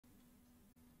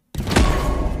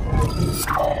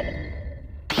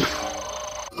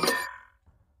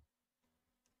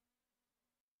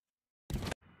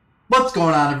What's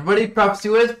going on, everybody? Prophecy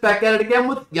Wiz back at it again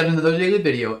with yet another daily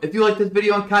video. If you like this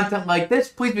video and content like this,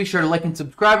 please be sure to like and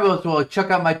subscribe, as well as check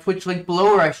out my Twitch link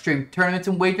below where I stream tournaments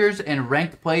and wagers and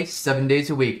ranked play 7 days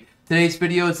a week. Today's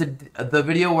video is the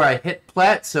video where I hit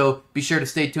plat, so be sure to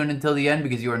stay tuned until the end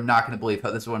because you are not going to believe how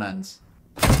this one ends.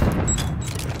 Where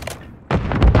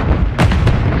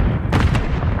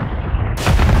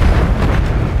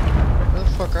the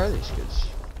fuck are these kids?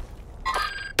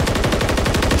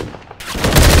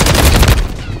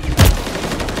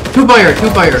 Two fire.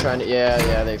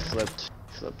 Yeah, they flipped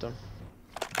them.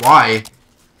 Why?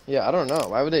 Yeah, I don't know.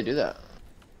 Why would they do that?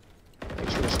 Make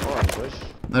sure to spawn, push.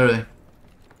 Literally.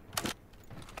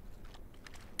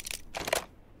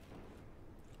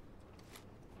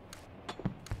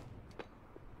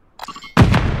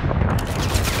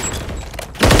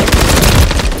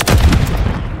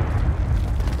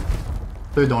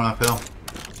 They're doing uphill.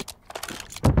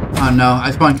 Oh no,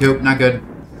 I spawned coop, not good.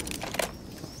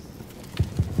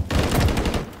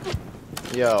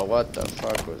 Yo, what the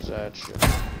fuck was that shit?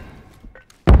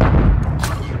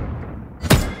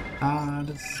 Hard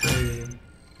to say.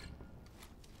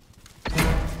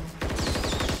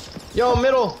 Yo,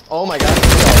 middle! Oh my god.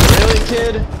 Yo, really,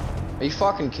 kid? Are you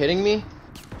fucking kidding me?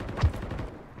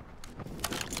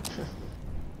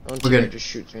 One teammate just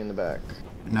shoots me in the back.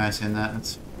 No, I seen that.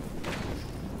 It's...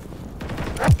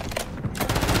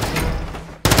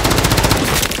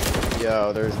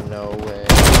 Yo, there's no way.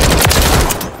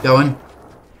 Going.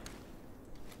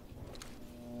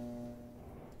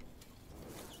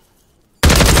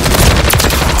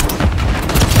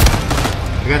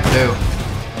 I got two.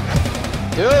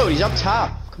 Dude, he's up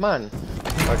top. Come on.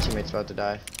 Our teammate's about to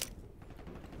die.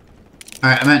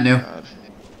 Alright, I'm at new. God.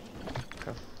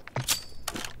 Okay.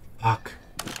 Fuck.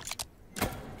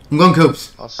 I'm going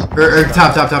coops. Or top.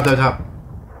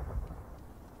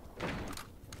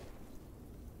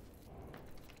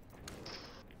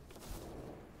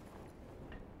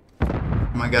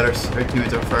 Oh my god, our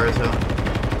teammates are far as hell.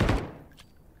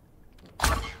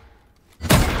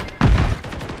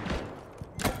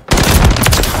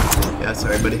 Yeah,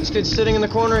 sorry, buddy. This kid's sitting in the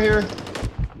corner here.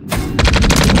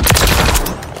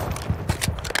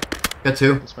 Got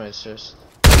two. That's my assist.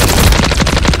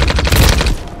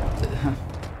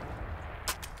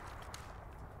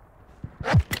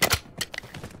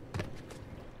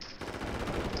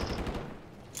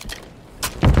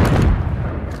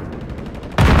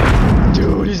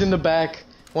 Dude, he's in the back.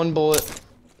 One bullet.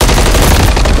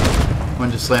 One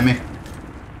just slammed me.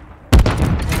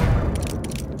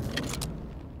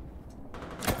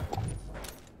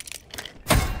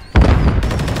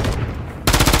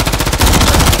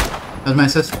 That was my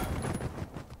assist.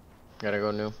 Gotta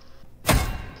go new.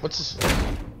 What's this?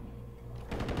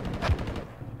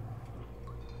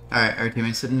 Alright, our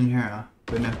teammate's sitting in here.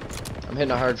 Good now. I'm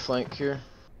hitting a hard flank here.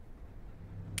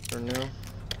 For new.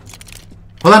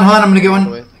 Hold on, I'm gonna get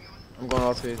one. I'm going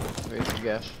all the way through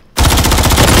gas.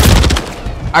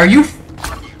 Are you?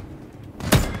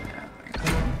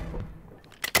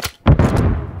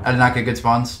 I did not get good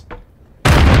spawns.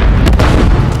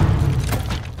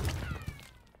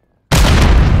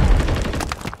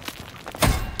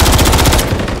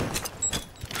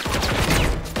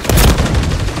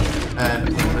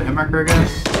 Hit marker, I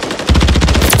guess.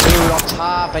 Dude, up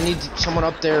top. I need someone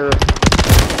up there.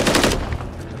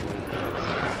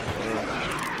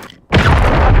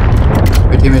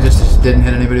 Our teammate just didn't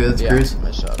hit anybody with its cruise.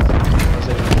 I saw that.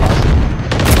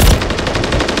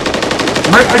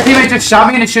 Our teammate just shot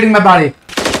me and is shooting my body.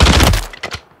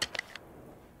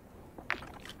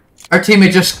 Our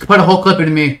teammate just put a whole clip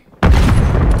into me.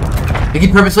 Like he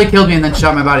purposely killed me and then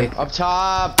shot my body. Up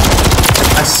top.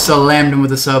 I slammed him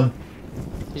with a sub.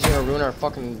 He's gonna ruin our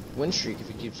fucking win streak if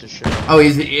he keeps this shit. Oh,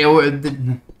 he's... They're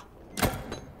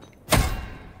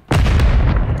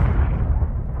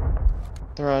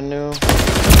on new.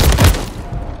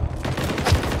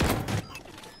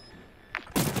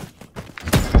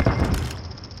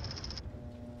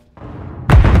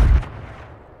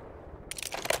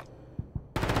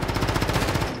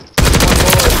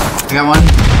 I got one.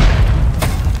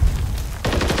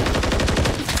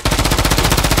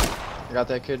 I got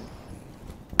that kid.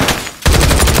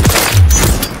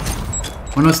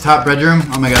 One was top bedroom.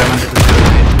 Oh my god, I went to the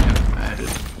I did.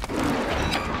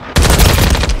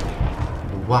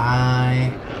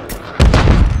 Why?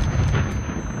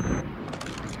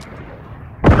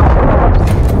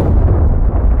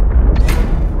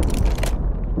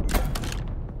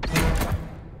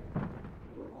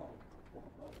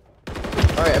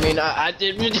 Alright, I mean,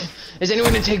 Is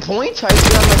anyone gonna take points? How you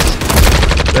feel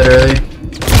like Literally.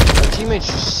 my teammates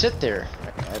just sit there?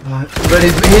 But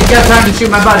he's got time to shoot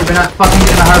my body, but not fucking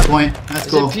getting a hard point. That's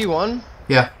cool. Is it P1?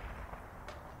 Yeah.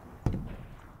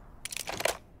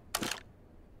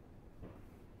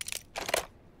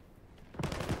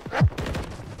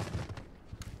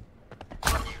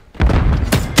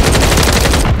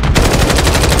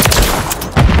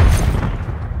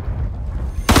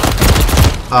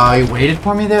 You waited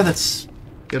for me there? That's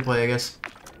good play, I guess.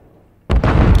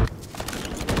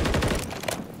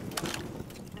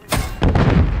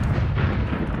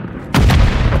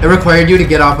 It required you to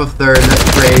get off of third. That's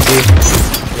crazy.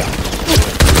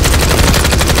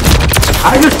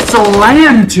 I just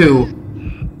slammed two.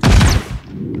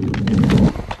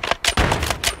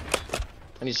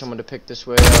 I need someone to pick this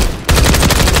way up.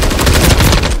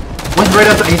 One's right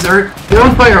up. He's hurt. The other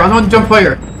one's fire. Other one's jump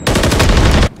fire.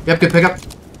 Yep, good pickup.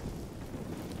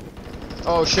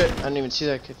 Oh shit! I didn't even see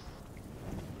that kid.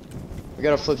 We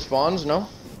gotta flip spawns, no?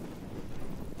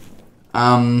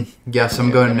 Yes,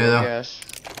 I'm going new though. Gas.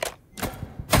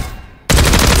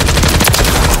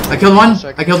 I killed one.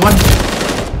 I killed one.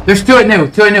 There's two at new.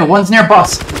 Two at new. One's near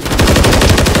bus.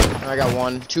 I got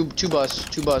one. Two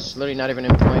bus. Literally not even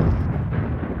in point.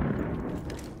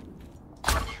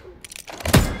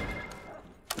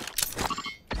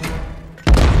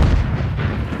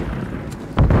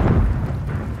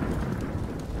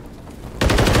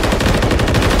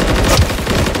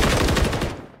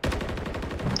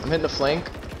 I'm hitting the flank.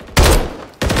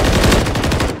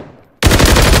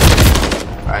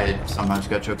 I somehow just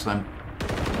got chokeslammed.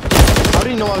 How do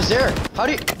you know I was there? How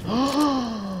do you?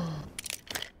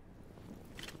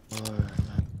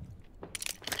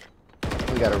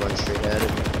 We gotta run straight at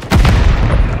it.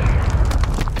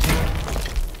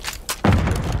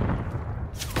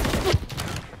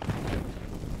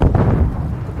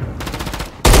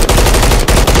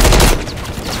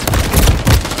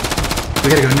 We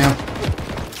gotta go now.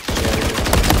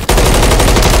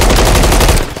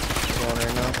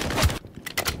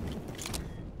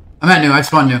 I'm at new. I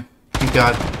spawned new. Thank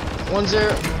God. One's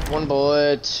there. One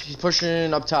bullet. He's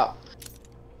pushing up top.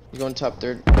 He's going top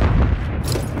third.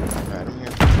 Alright, I'm here.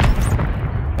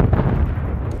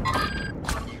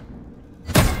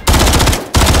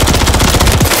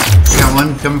 I got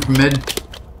one coming from mid.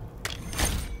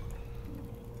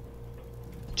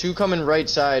 Two coming right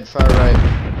side, far right.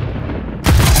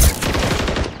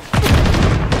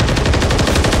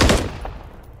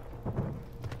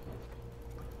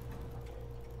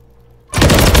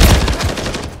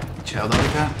 Child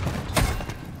like that.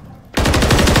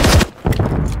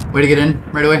 Way to get in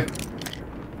right away.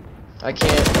 I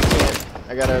can't.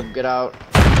 I gotta get out.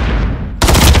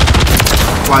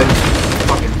 Why?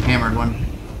 Fucking hammered one.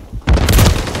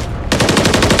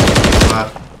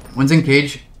 One's in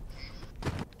cage.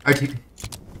 RT.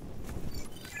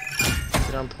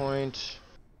 Get on point.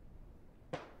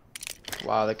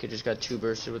 Wow, that kid just got two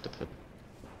bursted with the.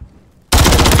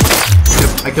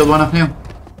 Yep, I killed one off new.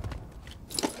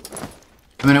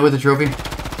 I'm in it with a trophy.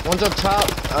 One's up top.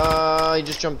 He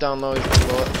just jumped down low. He's gonna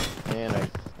blow it. And I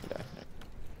died.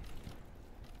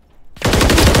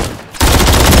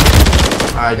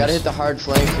 I gotta hit the hard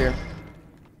flank here.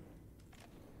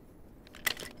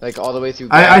 Like all the way through.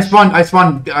 I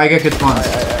spawned. I get good spawns.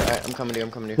 I'm coming to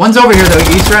you. One's over here though.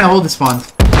 He's trying to hold the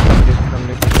spawns.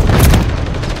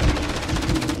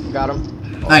 Got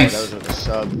him. Oh, nice. That was with a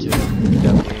sub too.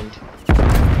 Got beamed.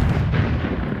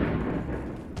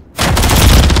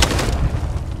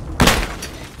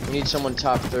 We need someone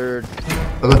top third.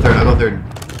 I'll go third.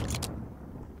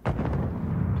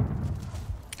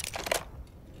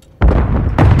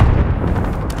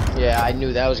 Yeah, I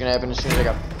knew that was gonna happen as soon as I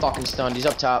got fucking stunned. He's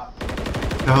up top.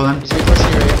 Okay, hold on. He's gonna push the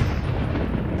area.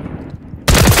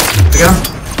 I got him.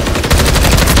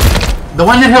 The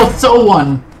one that held so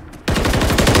one.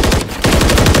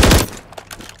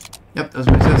 Yep, that was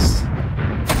my assist.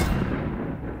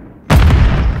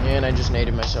 And I just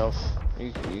naded myself.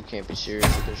 You can't be serious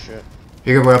with this shit.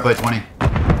 Figure we're up by 20. Yeah,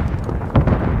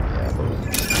 but we can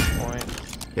get this point.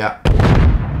 Yeah.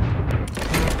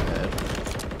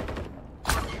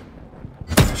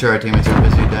 I'm sure our teammates are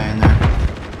busy dying there.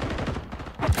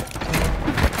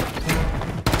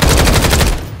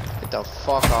 Get the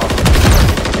fuck off.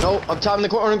 No, up top in the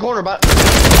corner, but.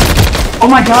 Oh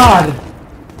my God!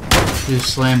 You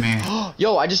just slammed me.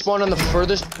 Yo, I just spawned on the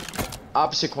furthest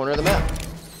opposite corner of the map.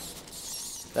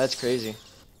 That's crazy.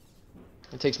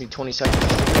 It takes me 20 seconds.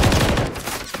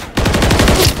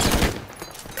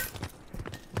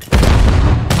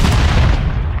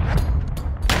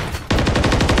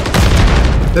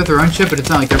 They're throwing shit, but it's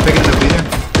not like they're picking it up either.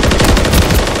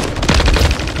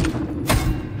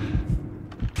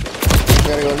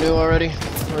 gotta go new already.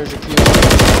 Where's your key?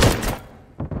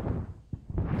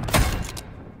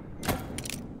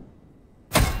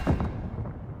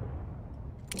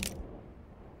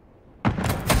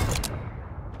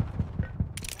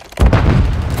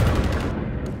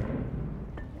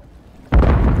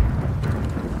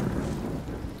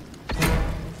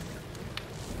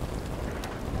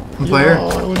 Player.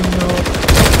 Oh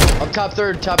no. I'm top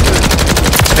third. I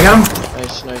got him.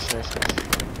 Nice.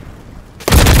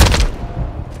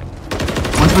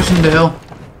 One's pushing the hill.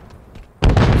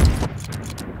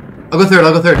 I'll go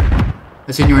third.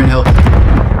 I seen you were in hill.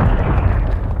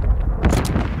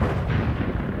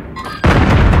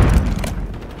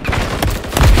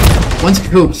 One's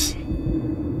coops.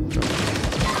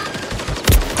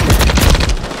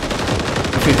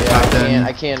 Yeah,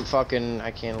 I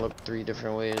can't look 3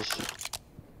 different ways.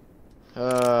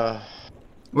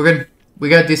 We're good. We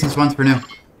got decent spawns for new.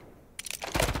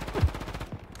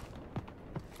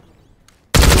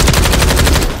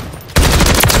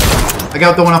 I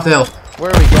got the one off the hill.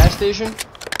 Where are we? Gas station?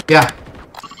 Yeah.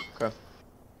 Okay.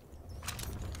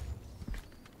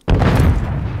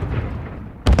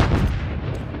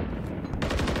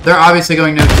 They're obviously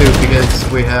going no too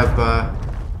because we have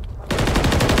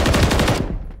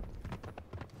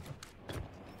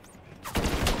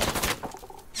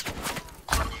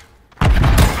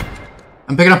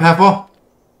I'm picking up half wall.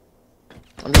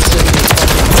 I'm just sitting in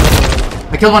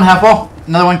I killed one half wall.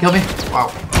 Another one killed me.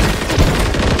 Wow.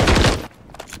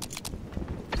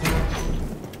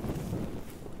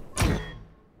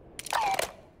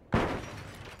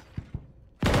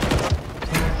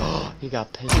 He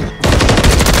got pissed.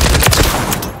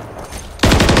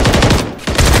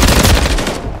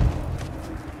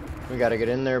 We gotta get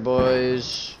in there,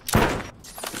 boys.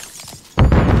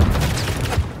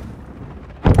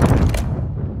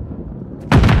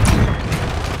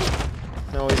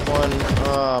 No, he's won.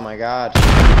 Oh my god.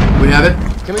 We have it.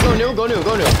 Can we go new? Go new.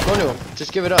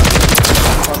 Just give it up.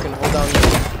 Fucking hold down new.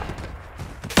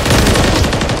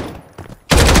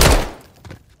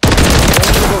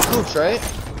 Go coops, right?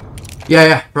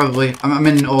 Yeah, probably. I'm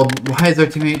in old. Why is our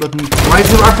teammate looking? Why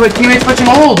is our teammate switching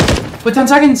old? With 10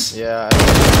 seconds. Yeah. I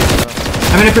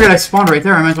mean, I figured I spawned right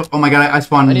there. I might as well. Oh my god, I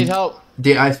spawned. I need help.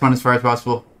 I spawned as far as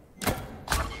possible.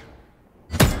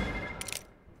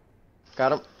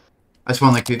 Got him. I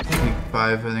spawned like week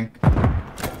 5, I think.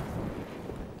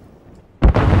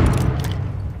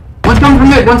 One's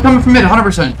coming from mid,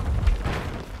 100%.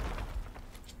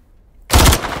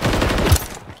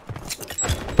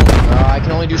 I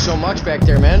can only do so much back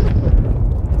there, man.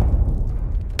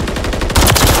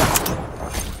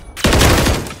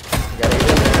 Gotta get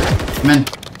in there. I'm in.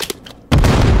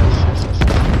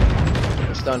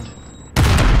 I'm stunned.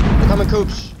 They're coming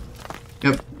coops.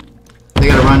 Yep. They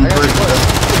gotta run first.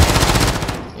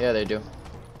 Yeah, they do.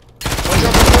 One's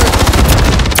up in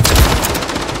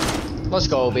third. Let's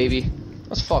go, baby.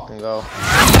 Let's fucking go.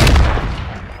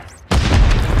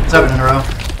 7 in a row.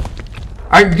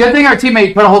 Good thing our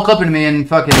teammate put a whole clip into me and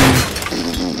fucking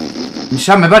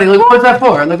shot my buddy. Like, what was that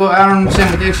for? Like, well, I don't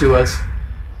understand what the issue was.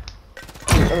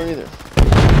 I don't either.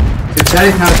 Is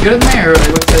Daddy's not as good as me, or like,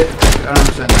 what's it? I don't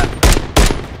understand that.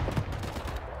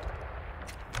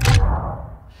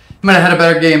 Might have had a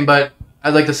better game, but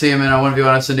I'd like to see him in a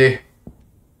 1v1 S&D.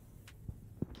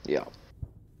 Yeah.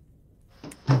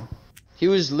 He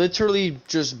was literally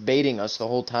just baiting us the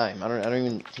whole time.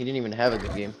 He didn't even have a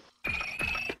good game.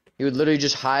 He would literally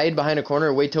just hide behind a corner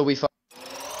and wait till we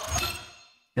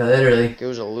Yeah, literally. He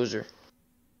was a loser.